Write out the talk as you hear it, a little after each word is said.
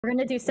We're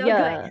gonna do so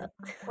good.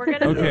 We're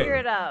gonna figure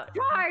it out.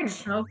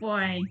 Charge! Oh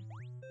boy.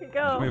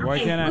 Go. Wait, why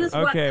can't Who's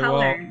I? what Okay,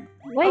 color?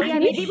 well. Wait, yeah,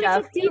 maybe we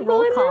should do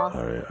roll call.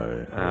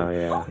 Alright. Oh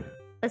yeah.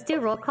 Let's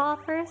do roll call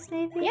first,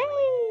 maybe.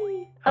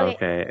 Yay!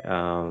 Okay.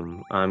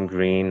 I'm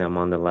green. I'm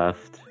on the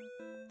left.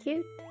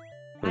 Cute.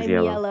 Who's I'm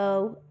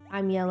yellow.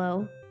 I'm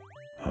yellow.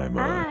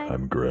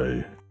 I'm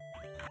gray.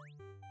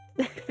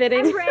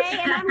 Fitting. I'm gray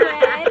and I'm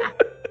red.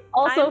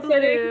 Also I'm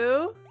fitting.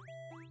 blue.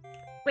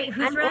 Wait,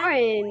 who's I'm red?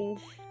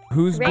 orange.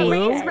 Who's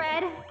blue? Ray's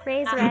red.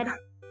 Ray's red.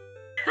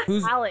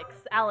 Who's Alex.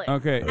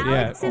 okay?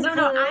 Alex is No,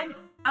 blue. I'm.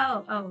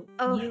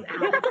 Oh, you,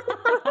 Alex.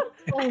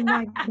 Oh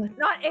my god.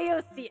 Not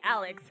AOC,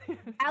 Alex.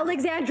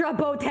 Alexandria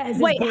Ocasio-Cortez.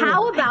 Wait,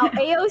 how about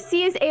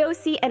AOC is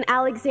AOC and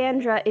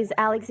Alexandra is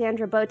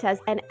Alexandra Ocasio-Cortez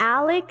and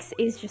Alex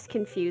is just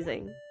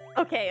confusing.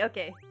 Okay.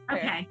 Okay.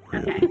 Alright.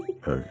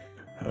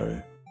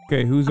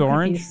 Okay, who's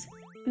orange?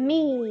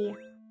 Me.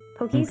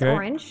 Pokey's Okay.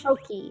 orange.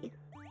 Pokey.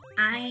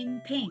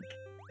 I'm pink.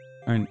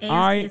 And AOC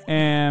I is-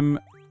 am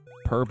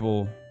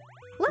purple.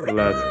 Let's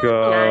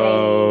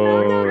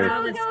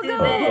go. Let's do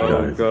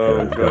this.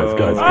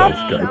 Guys.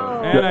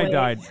 And I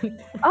died.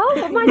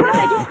 Oh my god,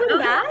 I just did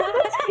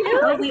that? That's cute.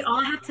 Oh, we all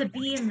have to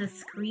be in the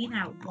screen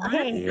at once.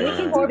 Okay, Yeah. we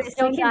can do this.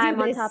 We can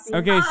do this.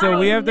 Okay, so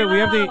we have to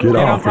Get get on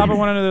off top me. of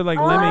one another like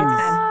lemmings.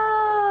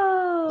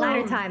 Oh.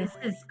 Ladder time. This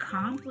is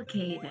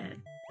complicated.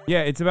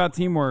 Yeah, it's about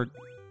teamwork.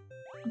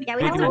 Yeah,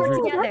 we have to Making work a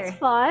dream. together. That's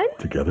fun.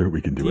 Together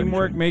we can do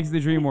Teamwork anything. makes the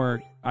dream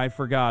work. I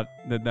forgot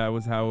that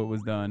was how it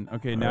was done.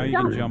 Okay, now you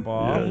can jump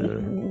off.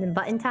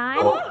 Button time.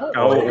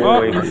 Oh,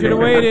 wait. you should have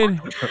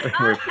waited.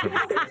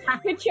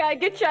 Good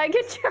try.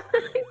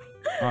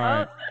 All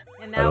right.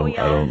 And I now don't, we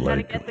I all don't gotta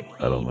like. get the key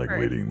I don't like first.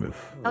 waiting this.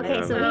 Okay,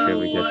 Yeah, so make sure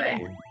we get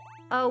need. the key.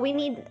 Oh, we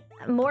need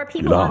more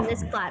people off on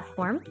this me.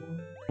 platform.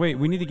 Wait,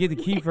 we need to get the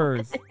key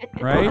first,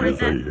 Poker's right? right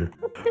here.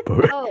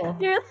 Oh.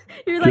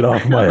 You're Get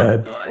off my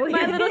head.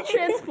 my little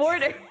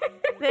transporter.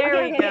 There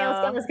Okay, we okay,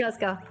 go. let's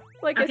go.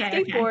 Like Okay, a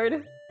okay.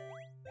 skateboard.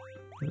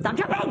 Stop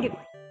jumping!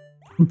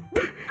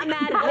 I'm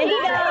mad.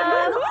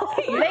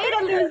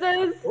 Later,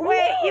 losers.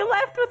 Wait, you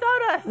left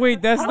without us.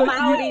 Wait, that's the.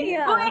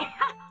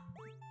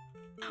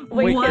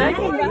 Wait, Wait, what? Are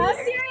you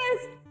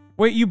serious?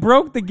 Wait, you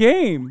broke the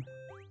game.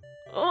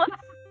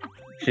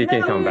 She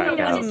can come back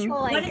No, out. she's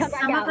trolling. What if Come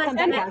back some out. of us Come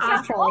back get out. off?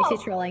 She's trolling.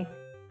 She's trolling.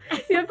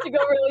 You have to go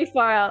really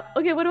far out.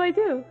 Okay, what do I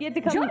do? You have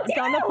to come Jump on the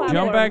down. platform.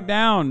 Jump back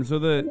down so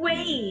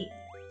Wait.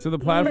 the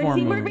platform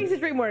Teamwork moves. makes the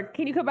dream work.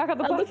 Can you come back on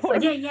the That looks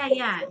platform?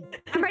 Yeah.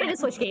 I'm ready to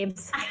switch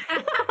games.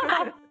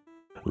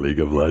 League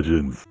of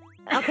Legends.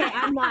 Okay,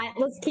 I'm not.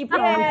 Let's keep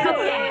going.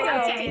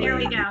 Okay, here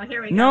we go.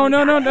 No,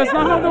 that's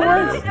not how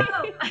that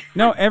works.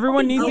 No,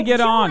 everyone needs to get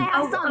on.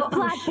 Ass on the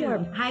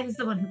platform. I was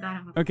the one who got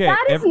out. Okay,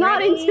 That is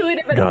not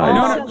intuitive at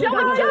Guys. all. No,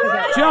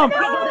 Jump. jump.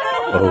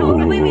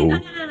 Oh. Wait,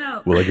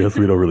 no. Well, I guess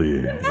we don't really.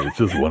 It's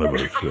just one of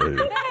us,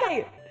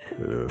 right?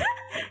 Yeah.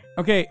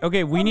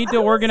 Okay, we need to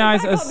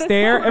organize a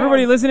stair.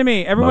 Everybody listen to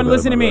me. Everyone bad,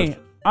 listen to my me. bad.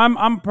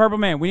 I'm Purple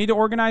Man. We need to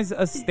organize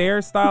a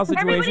stair style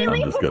situation.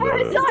 I'm just gonna.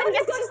 Let's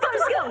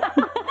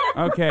go.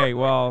 Okay,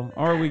 well,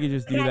 or we could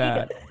just do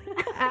that.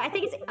 I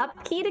think it's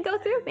up key to go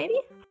through, maybe?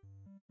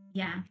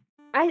 Yeah.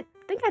 I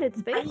think I did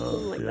space. Oh,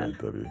 something like yeah, that.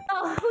 W.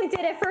 Oh, we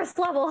did it first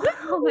level.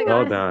 Oh my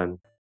Well god. done.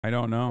 I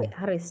don't know. Wait,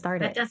 how do we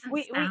start That it? doesn't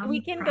We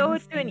sound can go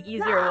to an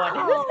easier one.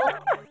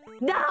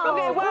 No.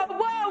 Okay,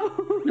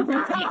 whoa.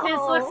 This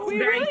looks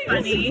very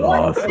funny.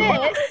 Awesome.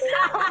 This. This is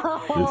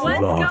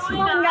What's awesome.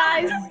 going on,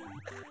 guys?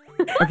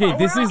 Okay,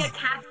 this We're is. like a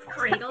cat's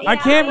cradle. I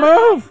can't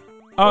move.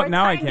 Oh, We're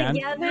now I tied can.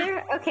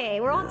 Together. Okay,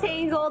 we're all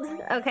tangled.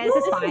 Okay, this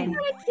is fine.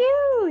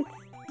 Cute.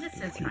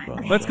 This is Keep fine.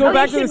 on. Let's go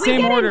back to the Should we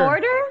same get in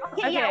order.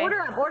 Okay, yeah, Okay.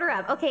 order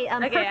up. Okay, Okay,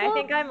 I purple.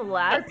 think I'm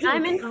last.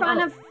 I'm in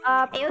front of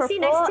AOC purple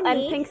next to and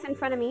me. pink's in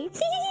front of me.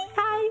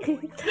 Hi.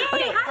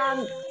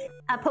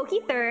 Okay, Pokey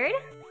third.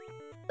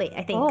 Wait,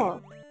 I think.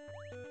 Oh.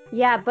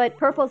 Yeah, but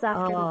purple's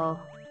after me. Oh.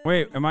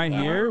 Wait, am I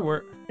here?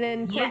 Where?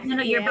 And then Yeah,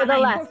 no, you're To the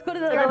behind. left. Go to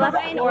the You're left.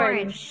 behind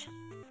orange.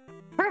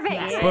 Perfect.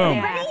 Yeah.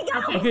 Boom. Ready,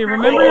 go. Okay,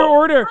 remember your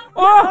order.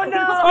 Oh,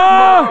 no.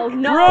 oh,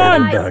 No,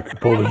 run! Pull him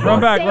back. Pull him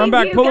Run back. back, run Save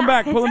back, you pull him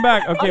back, guys. pull him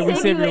back. Okay, I'll we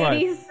save saved you, your life.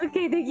 ladies.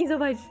 Okay, thank you so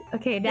much.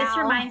 Okay, now. This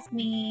reminds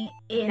me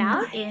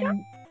Now?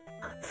 in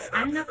I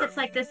don't know if it's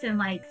like this in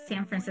like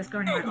San Francisco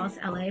or anywhere else,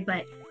 LA,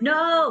 but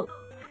no.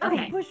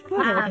 Okay. Push.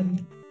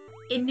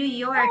 In New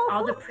York,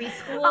 all the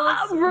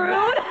preschools.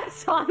 Rude.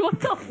 Son, what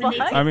the When they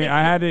fuck? take I mean,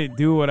 I had to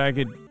do what I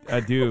could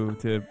do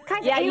to. Guys,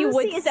 Yeah, you AOC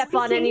would is step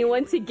on speaking-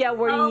 anyone to get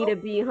where you need to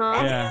be, huh?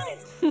 Yeah,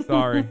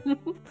 sorry.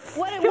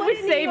 What we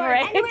save Ray?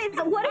 Anyways,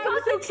 what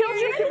about the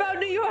children? about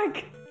New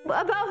York?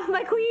 About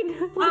my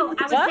queen? Oh,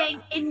 I was What?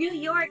 saying in New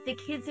York, the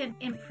kids in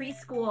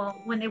preschool,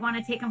 when they want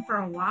to take them for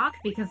a walk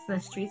because the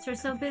streets are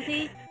so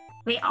busy,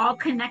 they all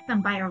connect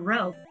them by a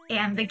rope.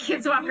 And the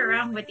kids walk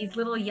around with these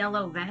little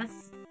yellow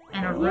vests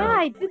and a Yeah, rope.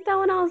 I did that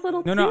when I was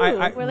little No, too. no, We're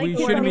like, we what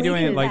shouldn't be do we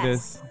doing do it like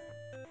best? this.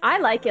 I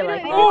like it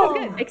like No,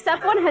 that. no, no,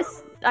 Except one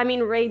has I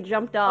mean, Ray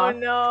jumped Oh off.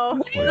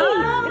 no.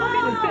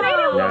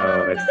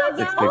 No,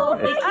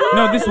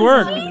 No, this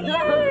worked.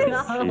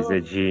 She's a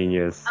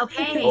genius.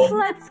 Okay.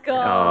 Let's go.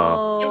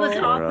 Oh. It was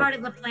all Alright. part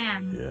of the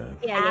plan.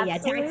 Yeah. Yeah,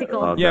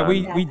 tactical. Well Yeah,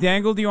 done. we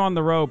dangled you on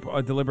the rope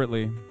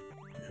deliberately.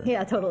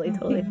 Yeah, totally.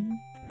 Okay, wait,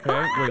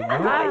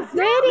 what?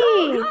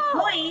 Pretty.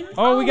 Coins.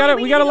 Oh, we got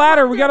a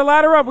ladder. We got a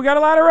ladder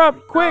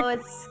up. Quick. Oh,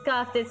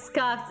 it's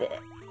scuffed.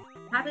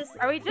 How does?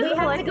 Are we just We have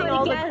to collecting go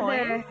all the together.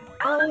 coins?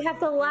 Oh, we have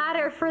the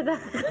ladder for the.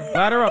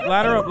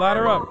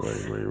 Ladder up.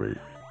 Wait.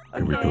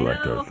 Can we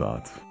collect our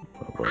thoughts?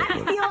 I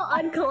feel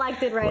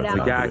uncollected right What's We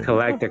now. gotta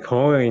collect the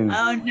coins.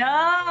 Oh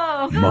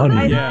no!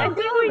 Money. Yeah. I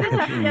think we just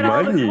have to get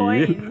all the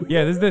Money. coins.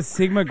 Yeah, this is the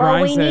Sigma Well,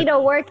 grind we need set. to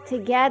work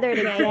together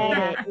to get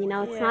Yeah. it. You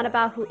know, it's not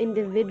about who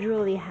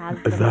individually has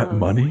the Is that most.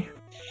 money?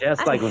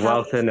 Just like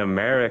wealth in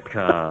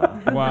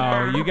America.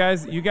 Wow, you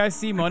guys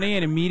see money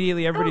and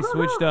immediately everybody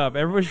switched up.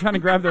 Everybody's trying to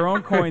grab their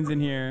own coins in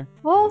here.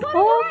 Oh,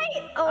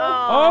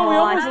 Oh, we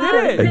almost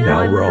did And it.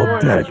 now we're all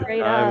dead.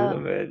 Straight I up.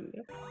 love it.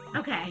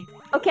 Okay.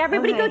 Okay,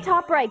 everybody go Okay.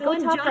 top right. Go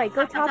Someone top jump right.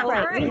 Go top top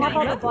right. right. We have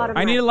all the bottom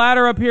I need a right.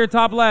 ladder up here,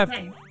 top left.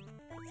 Okay.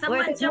 Someone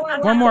Where's jump the-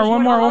 on One more. All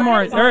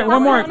right,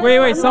 one more.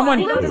 Wait,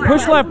 someone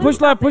push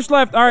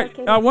left. All right,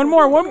 one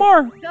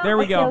more. There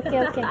we go.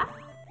 Okay.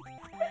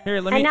 Here,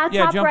 let And me now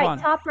top jump right. on.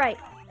 Top right.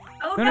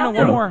 Oh, No,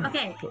 one more.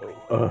 Okay.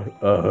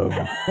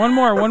 One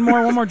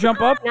more.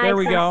 Jump up. There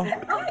we go.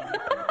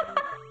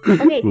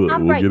 Okay, We'll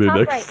top right. get it Top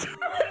next. right.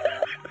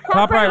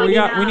 Top right.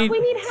 We need. We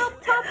need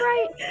help. Top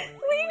right.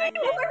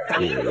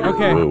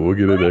 Okay. We'll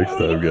get it next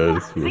time,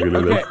 guys. We'll get it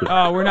Okay. next time.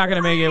 Oh, we're not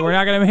gonna make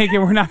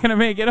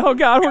it. Oh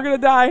God, we're gonna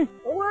die.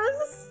 We're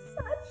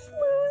such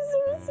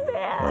losers,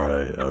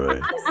 man. All right.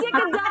 I'm sick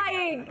of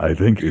dying. I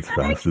think it's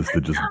fastest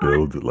to just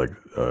build like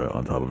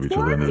on top of each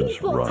other and then just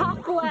People run.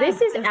 top left.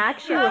 This is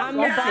actually I'm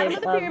the bottom reflective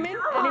of the of... pyramid.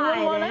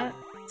 Anyone wanna?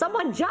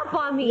 Someone jump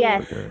on me.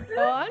 Yes. Okay.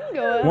 I'm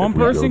good. One If we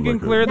go person can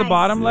like clear the this.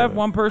 bottom left. Yeah.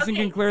 One person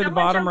can clear the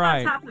someone bottom jump on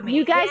right. top of me.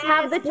 You guys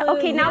have the... Yes,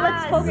 Okay, now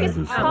let's yes. focus.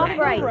 Yes. Top Okay.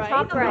 right.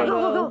 Top right.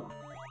 Go.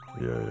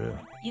 Yeah.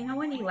 You know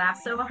when you laugh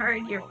so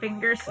hard, your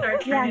fingers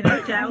start Yeah. turning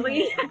into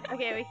jelly?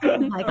 Okay, Oh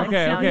my God,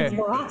 Okay, now okay. needs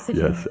more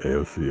oxygen. Yes,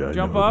 AOC. I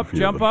Jump know up. the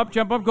feeling.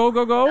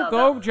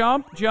 Go.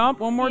 Jump.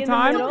 One more In the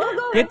time. middle.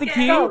 Get the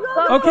key. Go.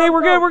 Okay,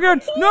 we're good.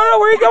 No,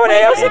 where are you going,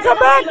 AOC? Come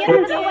back. Get out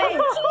of the way.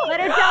 Let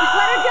her jump.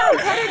 Let her go.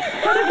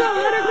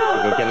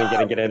 Get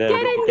in. Get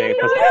in.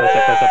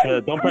 Press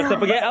up. Don't press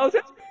up again,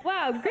 Allison.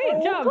 Wow,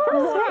 great job.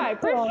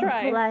 First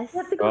try. Bless.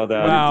 Well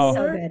done. Wow.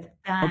 So good.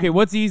 Done. Okay,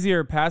 what's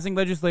easier, passing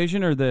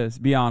legislation or this?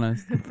 Be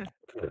honest.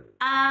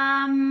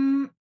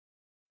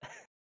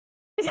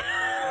 This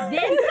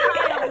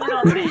I a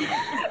little bit.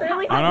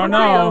 I don't A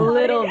know.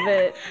 little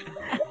bit.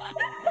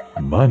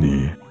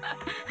 Money.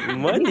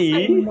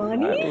 Money.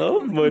 Money? I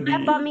love money.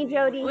 Step on me,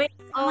 Jody. Wait,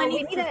 Oh, someone we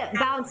needs need to to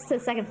bounce to the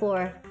second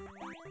floor.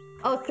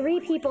 Oh, 3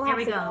 people Here have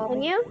we to go.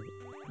 Can you?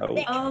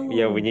 Oh.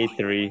 Yeah, we need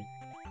 3.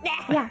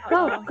 Yeah.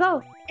 Go.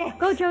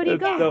 Go, Jody.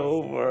 It's Go.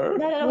 over.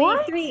 No, we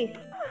What? need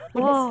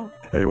 3. Whoa.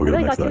 Hey, we'll I get it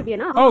really next thought you'd time. be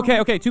enough. Oh,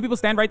 okay. 2 people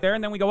stand right there,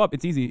 and then we go up.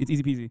 It's easy. It's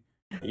easy peasy.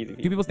 Easy.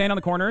 2 people stand on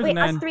the corners, Wait, and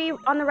us then 3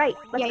 on the right.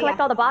 Let's Yeah, collect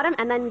yeah. all the bottom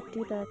and then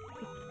do the...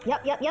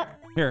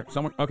 Yep. here,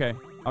 someone. Okay,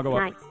 I'll go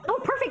up. Nice. Oh,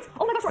 perfect.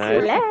 Oh my God.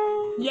 Nice.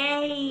 Hello.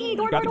 Yay!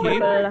 Go, Got the go, key?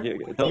 go.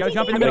 You gotta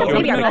jump in the You're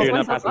middle, Maybe our not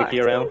guys passing the want key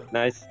some. around.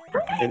 Nice.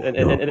 And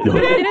No.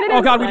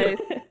 Oh God, we did.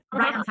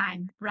 Right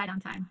on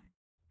time.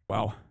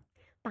 Wow.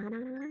 I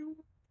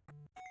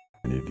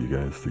need you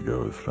guys to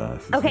go as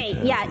fast as Okay, you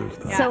can. yeah. There's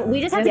time. So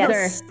we just have Yes, to go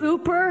sir.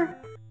 super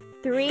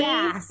 3,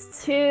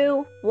 fast.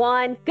 2,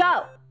 1,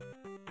 go.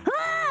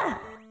 Ah!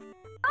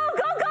 Oh,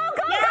 go!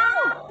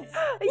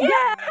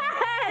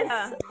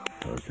 Yes!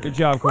 Okay. Good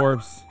job,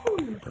 corpse.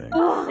 Thanks.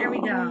 There we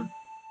go.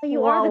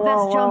 You are the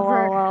best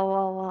jumper.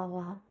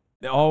 Whoa.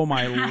 Oh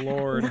my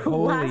lord!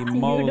 Holy Last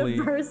moly!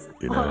 universe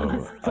You on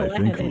know, this I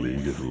think planet.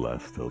 League is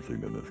less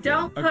tilting than this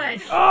Don't game.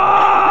 push.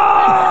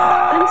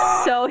 I'm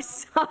so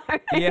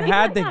sorry. You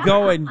had to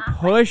go and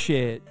push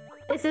it.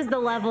 This is the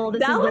level.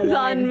 This That is the was one.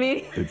 on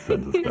me. It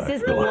sends us back This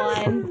is to the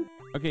life. one.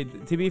 Okay,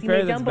 to be You fair,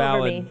 may that's jump over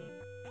valid. me.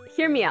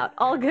 Hear me out.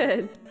 All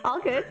good. All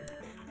good.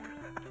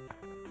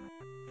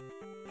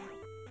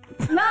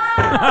 It's all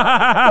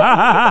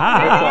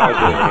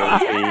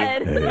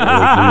good,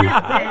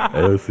 AOC. Hey,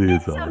 AOC,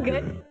 it's all So good.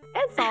 good.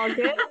 It's all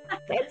good.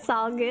 It's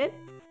all good.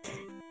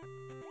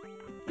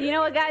 You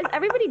know what, guys?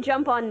 Everybody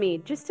jump on me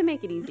just to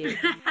make it easier.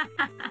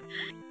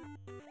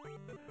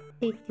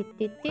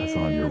 That's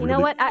on your You know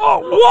what? Oh,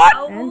 what?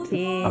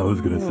 I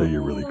was gonna say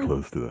you're really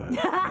close to that.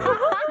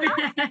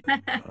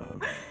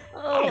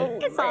 Oh,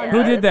 It's all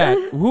Who did that?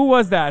 Who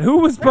was that? Who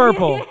was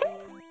purple?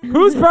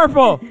 Who's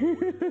purple?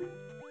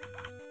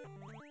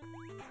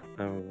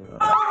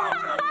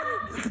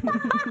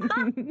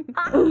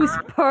 Who's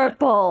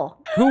purple?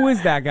 Who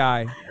is that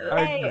guy?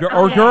 Hey,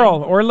 Or okay.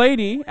 girl or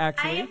lady?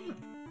 Actually.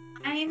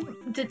 I'm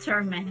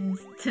determined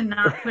to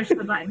not push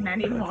the button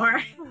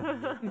anymore.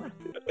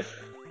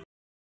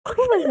 Who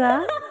was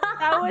that?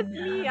 That was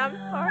me. I'm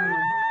sorry.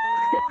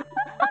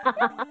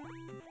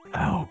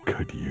 How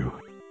could you?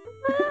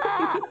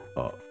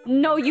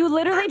 No, you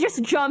literally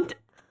just jumped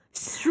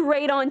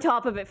straight on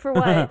top of it. For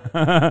what?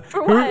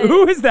 For what?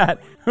 Who is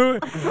that? This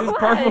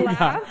purple guy.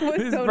 Laugh was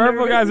This so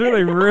purple guy's nervous.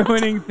 really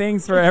ruining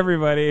things for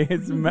everybody.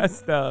 It's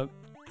messed up.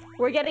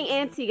 We're getting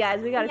antsy,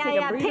 guys. We gotta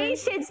take a breather.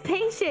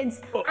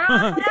 Patience. Oh,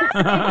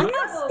 You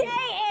stay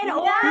in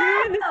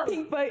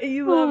order.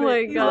 You Oh love my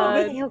it.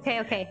 god.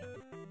 Okay.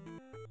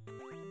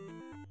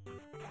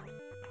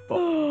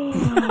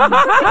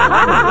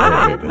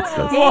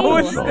 That's What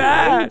was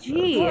that?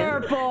 Gee.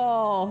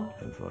 Purple.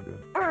 That's not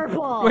good.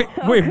 Purple.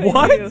 Wait,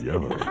 what?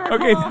 Yellow.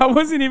 Okay, that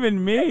wasn't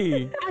even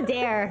me. How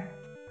dare.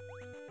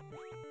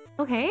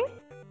 Okay.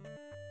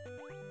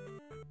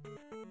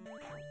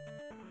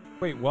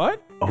 Wait,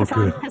 what?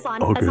 Okay.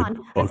 Hasan.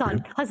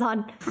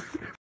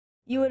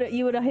 You would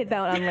have hit that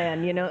on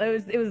land. You know,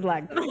 it was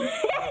lag.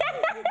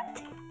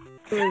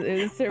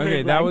 It was server Okay,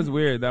 lag. that was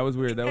weird. That was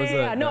weird. That was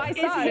Yeah, no, I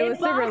saw it. It was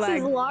server Hitbox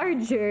is lag.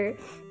 larger.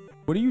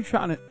 What are you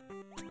trying to?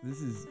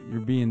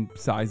 You're being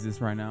sizes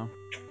right now.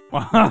 Oh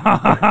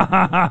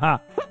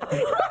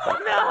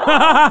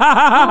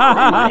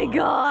my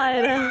god.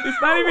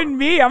 It's not even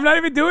me. I'm not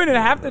even doing it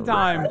half the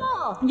time.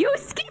 You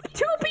skipped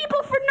 2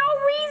 people for no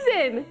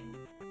reason.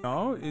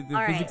 No, the All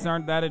right. physics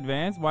aren't that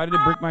advanced. Why did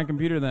it brick my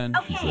computer then?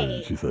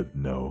 Okay, She said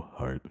no,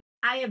 heart.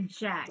 I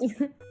object.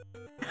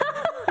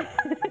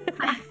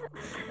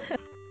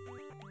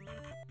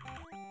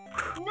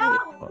 No!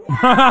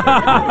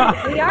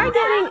 We are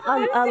getting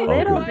a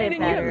little bit Finding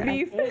better. your I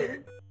beef.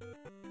 think.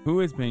 Who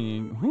is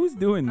pinging? Who's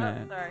doing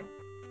that? Sorry.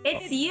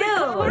 It's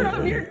Color you!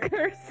 of your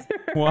cursor.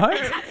 What?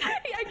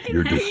 I can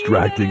You're see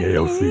distracting that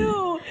it's AOC.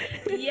 you.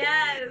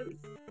 Yes!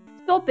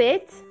 Stop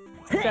it.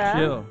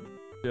 Sir.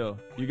 Chill.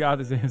 You got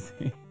this,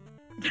 AOC.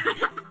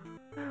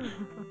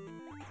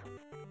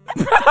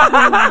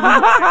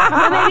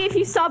 Or maybe if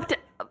you stopped,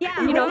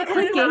 Yeah, you know, was it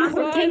clicking,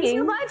 too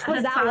pinging. much?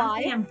 Was that Hasan's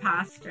why? the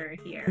imposter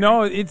here.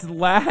 No, it's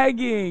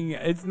lagging.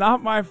 It's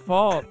not my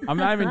fault. I'm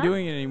not even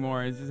doing it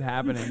anymore. It's just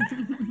happening.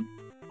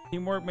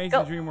 Teamwork makes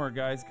the dream work,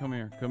 guys. Come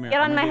here. Get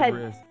on my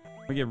head.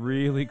 We get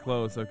really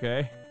close,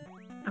 okay?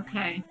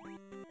 Okay.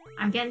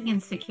 I'm getting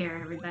insecure,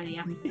 everybody.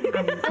 I'm No.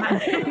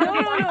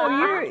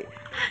 You're.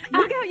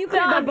 Look how you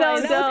cleared that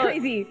button. That was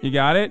crazy. You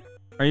got it?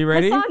 Are you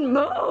ready? Hasan,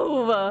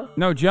 move.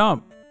 No,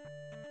 jump.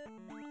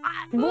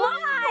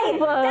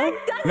 Why?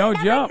 No,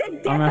 jump.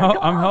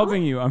 I'm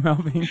helping you. I'm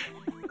helping.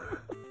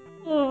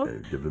 Hey,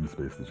 give them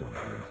space to jump.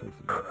 Give them space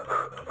to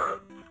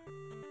jump.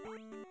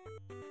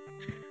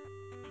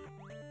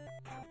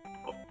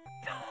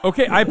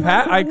 Okay,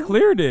 I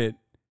cleared it.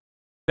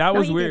 That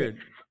was you weird.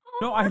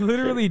 No, I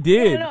literally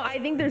did. No, I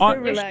think there's On-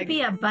 server There should lag.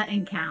 be a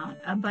button count.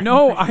 A button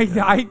No, push.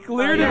 I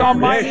cleared it on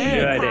my They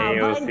end.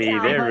 should,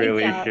 AOC. They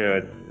really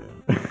should.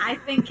 I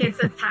think it's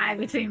a tie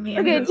between me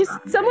and Okay, Luke just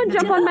on someone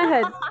this. jump on my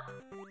head.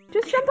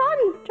 Just jump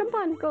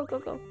on.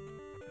 Go.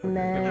 And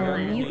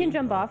then you can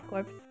jump off,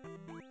 Corpse.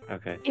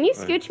 Okay. Can you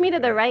scooch me to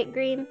the right,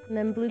 Green? And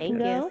then blue Thank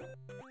can you. go.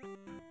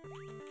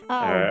 Oh,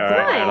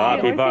 Alright, a lot of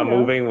okay, people are orange can go.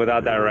 moving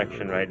without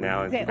direction right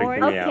now. It's Okay, freaking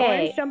orange, me out. Okay.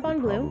 orange jump on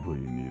blue. Probably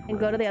need And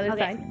go to the other Okay.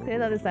 side. Clear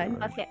the other side.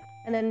 Okay.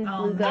 And then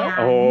Oh, blue go. man.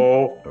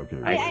 Oh, Okay.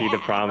 I see the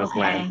promised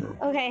land.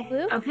 Okay.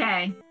 Blue?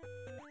 Okay.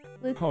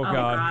 Blue? Oh, Oh, God.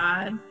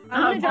 God. I'm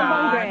gonna Oh, jump on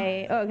God.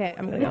 gray. Oh, okay,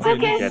 I'm gonna It's go. I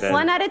didn't okay. get it.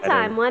 One at a I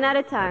time. didn't. One at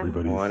a time.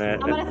 Everybody's Want it?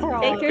 I'm gonna throw.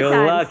 Take your Good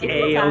time. luck, Take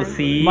your time.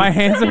 AOC. My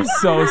hands are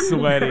so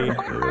sweaty.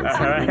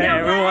 Alright,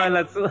 everyone,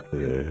 let's.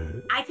 Yeah.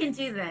 I can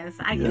do this.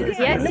 I can Yeah. do this.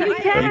 Yes, you You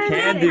can.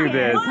 can do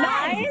this.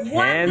 Nice. You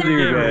can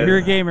do this. You're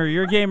a gamer.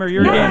 You're a gamer.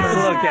 You're a Yes,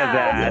 gamer. look at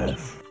that.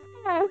 Yes.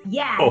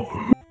 Yes.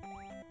 Oh,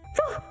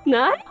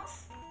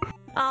 Nice.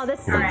 Oh, this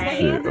sucks. My Alright.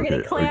 hands are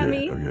getting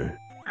clammy. Okay.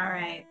 All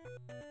right.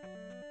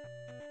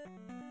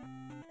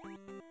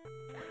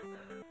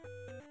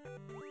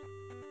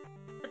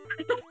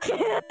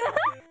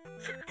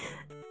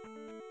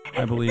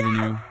 I believe in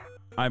you.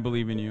 I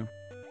believe in you.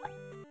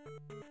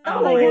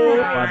 Oh my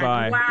God.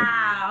 Bye-bye.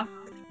 Wow.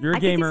 You're a I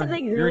can do gamer.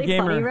 something You're a really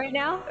funny gamer. right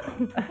now.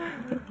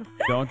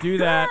 Don't do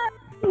that.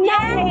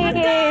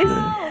 Nice.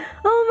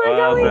 Oh my Well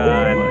god, we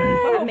done.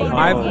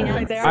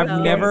 did it.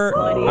 I've never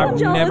Joel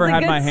was a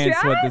had my good hands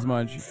strat. sweat this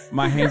much.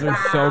 My hands are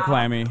so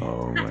clammy.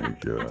 Oh my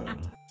god.